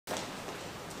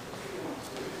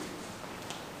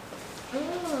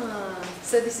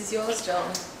So this is yours, Joel?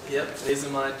 Yep, these are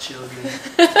my children.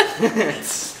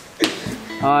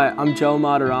 Hi, I'm Joel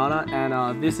Martorana,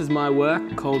 and this is my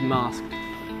work called Masked.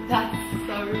 That's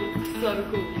so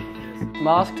cool.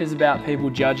 Masked is about people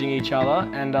judging each other,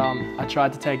 and I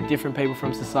tried to take different people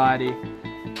from society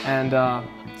and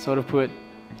sort of put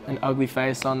an ugly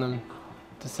face on them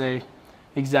to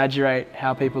exaggerate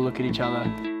how people look at each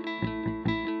other.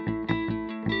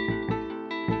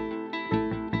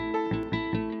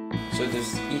 So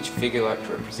does each figure like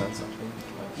to represent something?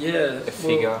 Yeah. A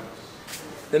figure? Well,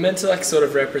 they're meant to sort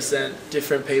of represent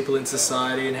different people in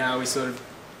society and how we sort of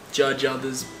judge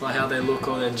others by how they look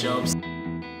or their jobs.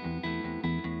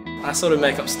 I sort of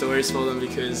make up stories for them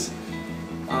because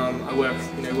I work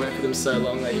with them so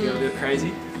long that you go a bit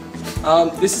crazy.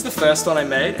 This is the first one I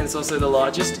made, and it's also the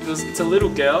largest. It's a little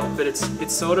girl, but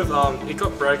it's sort of it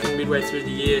got broken midway through the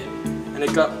year, and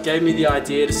it gave me the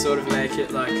idea to sort of make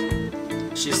it like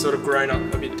she's sort of grown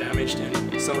up a bit damaged,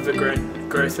 and some of her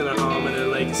growth in her arm and her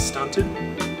leg is stunted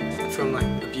from like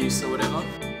abuse or whatever.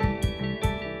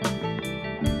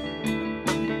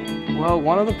 Well,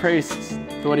 one of the priests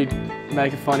thought he'd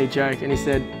make a funny joke, and he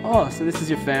said, "Oh, so this is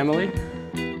your family?"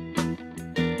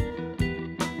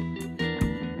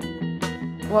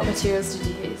 What materials did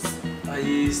you use? I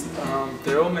used,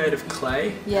 they're all made of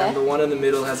clay, Yeah. and the one in the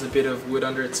middle has a bit of wood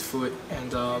under its foot,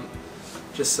 and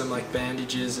just some like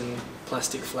bandages and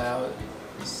plastic flower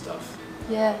stuff.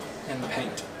 Yeah. And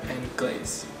paint and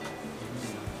glaze.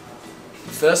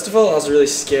 First of all, I was really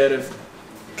scared of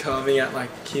carving out like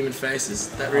human faces.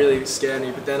 That really scared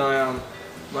me, but then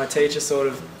my teacher sort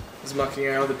of was mucking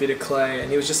around with a bit of clay,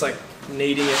 and he was just like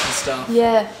kneading it and stuff.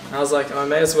 Yeah. And I was like, I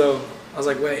was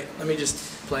like, wait, let me just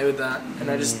play with that.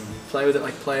 And I just play with it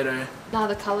like Play-Doh. No,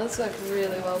 the colours work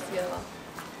really well together.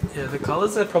 Yeah, the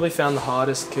colours I probably found the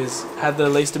hardest because I had the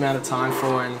least amount of time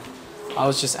for, and I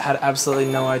had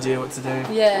absolutely no idea what to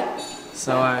do. Yeah.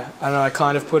 So I don't know, I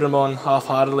kind of put them on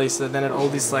half-heartedly, so then all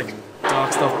this like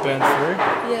dark stuff burned through.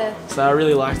 Yeah. So I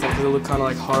really liked it because it looked kind of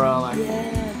like horror, like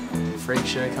Yeah. freak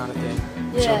show kind of thing,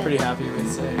 which I'm pretty happy with.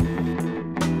 So.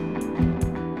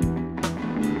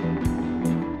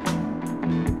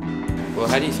 Well,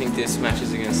 how do you think this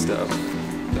matches against the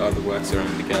other works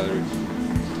around the gallery?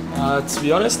 To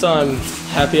be honest, I'm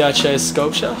happy I chose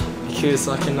sculpture because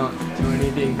I cannot do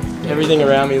anything. Everything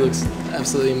around me looks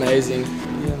absolutely amazing.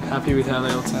 Yeah, I'm happy with how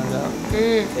they all turned out.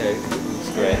 Yeah, it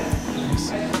looks great.